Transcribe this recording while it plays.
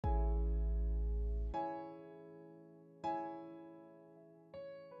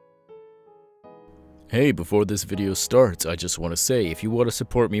Hey, before this video starts, I just want to say, if you want to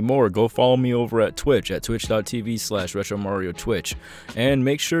support me more, go follow me over at Twitch at twitch.tv/RetroMarioTwitch, and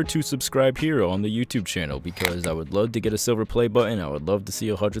make sure to subscribe here on the YouTube channel, because I would love to get a silver play button. I would love to see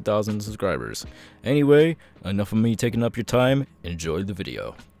 100,000 subscribers. Anyway, enough of me taking up your time. Enjoy the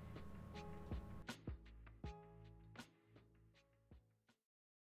video.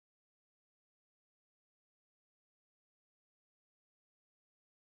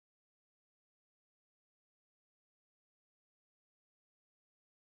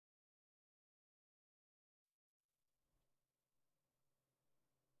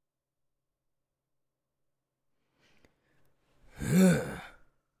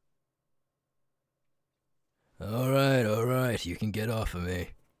 Alright, you can get off of me.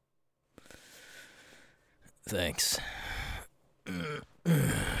 Thanks.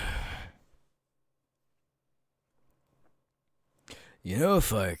 You know,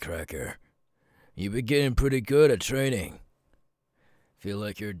 Firecracker, you've been getting pretty good at training. Feel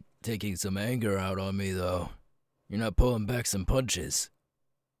like you're taking some anger out on me, though. You're not pulling back some punches.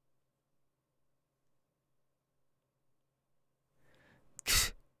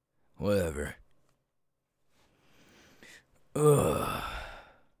 Whatever. Ugh.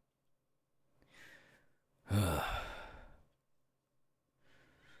 Huh?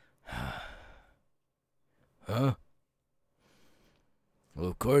 Well,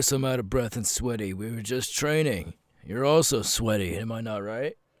 of course I'm out of breath and sweaty. We were just training. You're also sweaty, am I not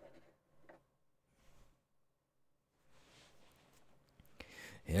right?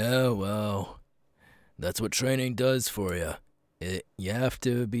 Yeah, well, that's what training does for you. You have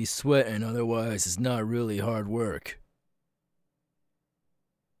to be sweating, otherwise it's not really hard work.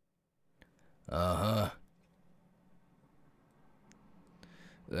 Uh-huh.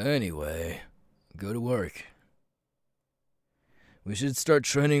 Anyway, go to work. We should start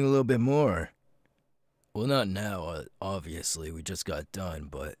training a little bit more. Well, not now, obviously, we just got done,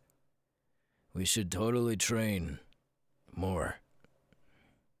 but we should totally train more.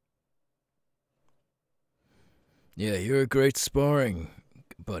 Yeah, you're a great sparring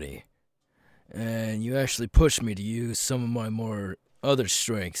buddy, and you actually pushed me to use some of my more other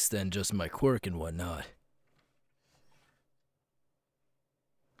strengths than just my quirk and whatnot.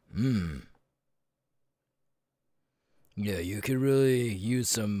 Yeah, you could really use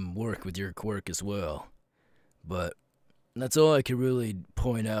some work with your quirk as well. But that's all I could really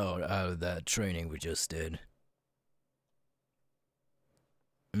point out of that training we just did.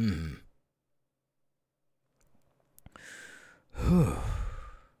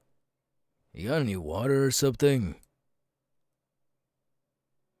 You got any water or something?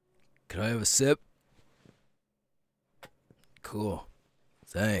 Could I have a sip? Cool.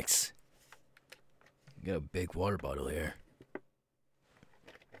 Thanks. Got a big water bottle here.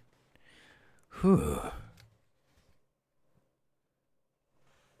 Whew.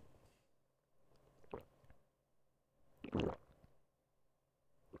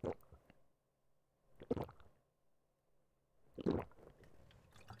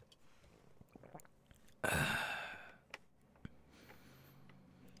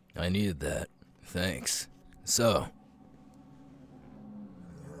 I needed that. Thanks. So.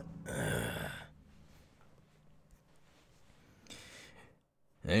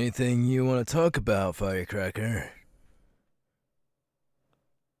 Anything you want to talk about, Firecracker?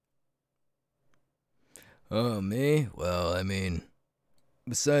 Oh, me? Well, I mean,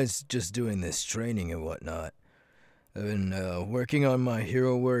 besides just doing this training and whatnot, I've been working on my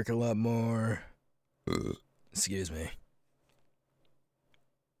hero work a lot more. Excuse me.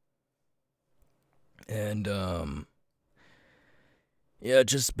 And, yeah,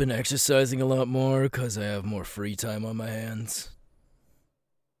 just been exercising a lot more because I have more free time on my hands.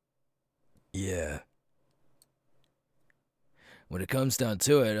 Yeah. When it comes down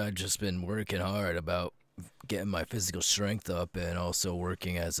to it, I've just been working hard about getting my physical strength up and also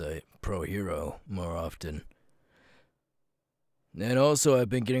working as a pro hero more often. And also, I've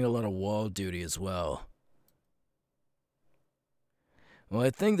been getting a lot of wall duty as well. Well, I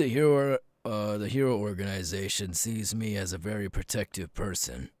think the hero organization sees me as a very protective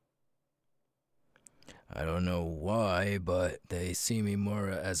person. I don't know why, but they see me more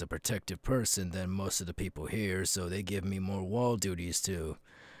as a protective person than most of the people here, so they give me more wall duties to,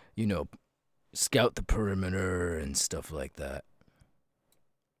 you know, scout the perimeter and stuff like that.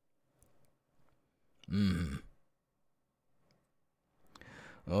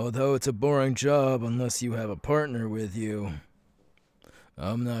 Although it's a boring job unless you have a partner with you,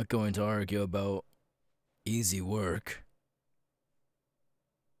 I'm not going to argue about easy work.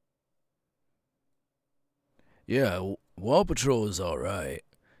 Yeah, wall patrol is alright.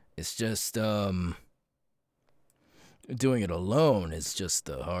 It's just, Doing it alone is just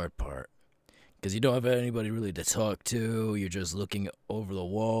the hard part. Because you don't have anybody really to talk to, you're just looking over the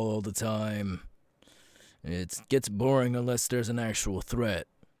wall all the time. It gets boring unless there's an actual threat,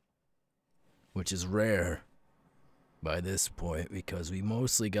 which is rare by this point because we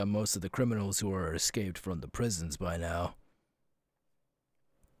mostly got most of the criminals who are escaped from the prisons by now.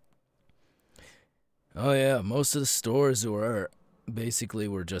 Oh yeah, most of the stores were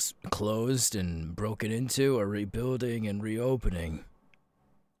just closed and broken into are rebuilding and reopening.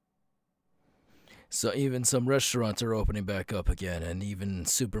 So even some restaurants are opening back up again, and even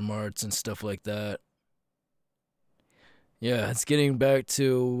supermarkets and stuff like that. Yeah, it's getting back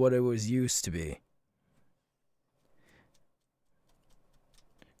to what it was used to be.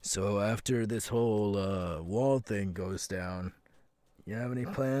 So after this whole wall thing goes down, you have any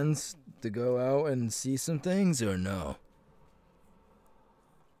plans to go out and see some things or no?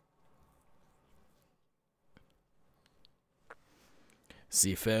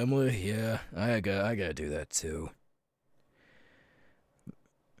 See family? Yeah, I gotta do that too.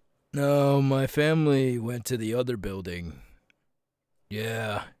 No, my family went to the other building.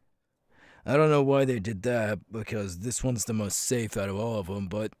 Yeah, I don't know why they did that because this one's the most safe out of all of them,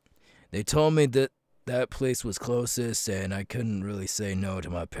 but they told me that that place was closest and I couldn't really say no to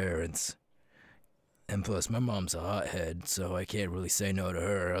my parents. And plus, my mom's a hothead, so I can't really say no to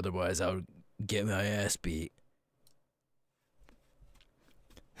her, otherwise, I would get my ass beat.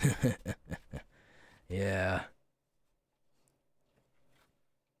 Yeah.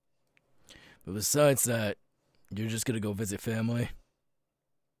 But besides that, you're just gonna go visit family?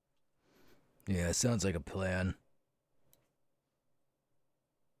 Yeah, sounds like a plan.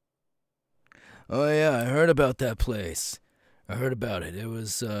 Oh yeah, I heard about that place. I heard about it. It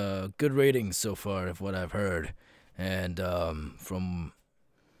was good ratings so far of what I've heard. And from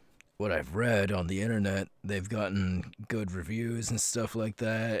what I've read on the internet, they've gotten good reviews and stuff like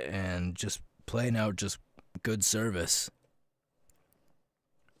that and just plain out just good service.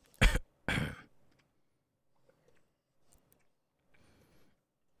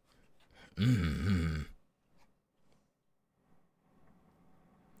 Mm-hmm.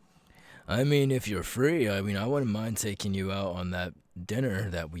 I mean, if you're free, I mean, I wouldn't mind taking you out on that dinner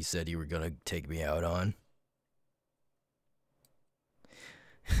that we said you were gonna take me out on.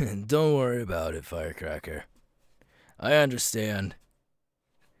 Don't worry about it, Firecracker. I understand.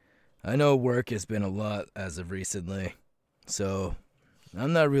 I know work has been a lot as of recently, so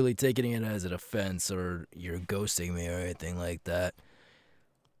I'm not really taking it as an offense or you're ghosting me or anything like that.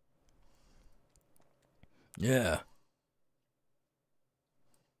 Yeah.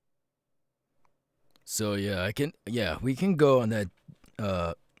 So yeah, we can go on that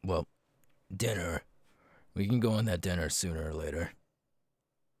uh well, dinner. We can go on that dinner sooner or later.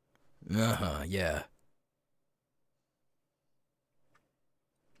 Uh-huh, yeah.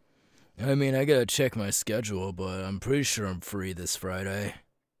 I mean, I gotta check my schedule, but I'm pretty sure I'm free this Friday.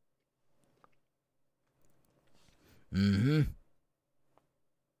 Mm-hmm.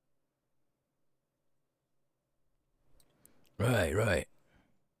 Right, right.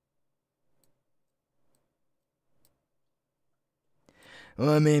 Well,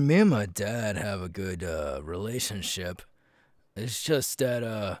 I mean, me and my dad have a good relationship. It's just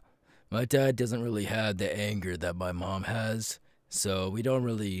that my dad doesn't really have the anger that my mom has, so we don't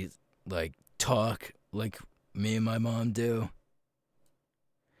really like talk like me and my mom do.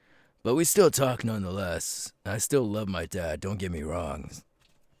 But we still talk nonetheless. I still love my dad, don't get me wrong.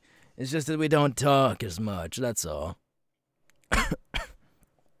 It's just that we don't talk as much, that's all.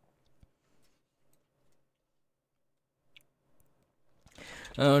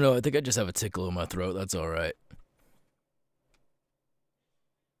 I don't know, I think I just have a tickle in my throat, that's alright.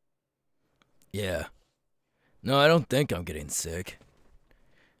 Yeah. No, I don't think I'm getting sick.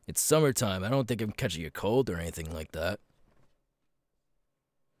 It's summertime, I don't think I'm catching a cold or anything like that.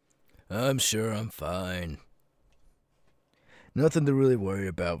 I'm sure I'm fine. Nothing to really worry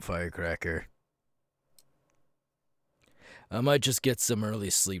about, Firecracker. I might just get some early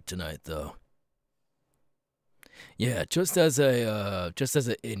sleep tonight, though. Yeah, just as a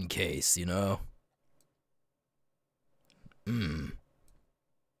in case, you know. Hmm.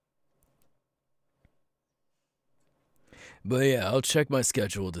 But yeah, I'll check my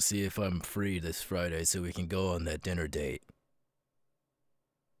schedule to see if I'm free this Friday so we can go on that dinner date.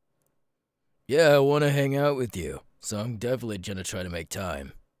 Yeah, I want to hang out with you, so I'm definitely gonna try to make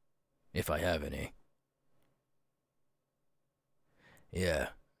time, if I have any. Yeah.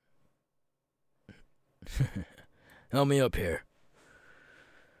 Help me up here.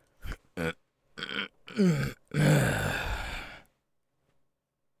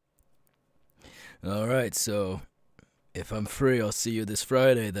 Alright, so If I'm free, I'll see you this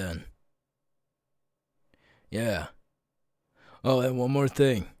Friday then. Yeah. Oh, and one more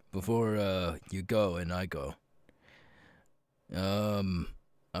thing before you go and I go. Um,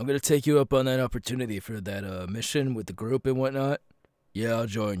 I'm gonna take you up on that opportunity for that mission with the group and whatnot. Yeah, I'll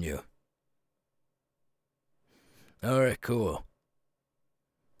join you. Alright, cool.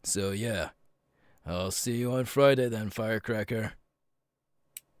 So yeah, I'll see you on Friday then, Firecracker.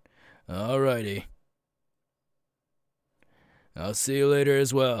 Alrighty. I'll see you later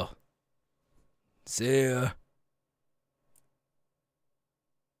as well. See ya.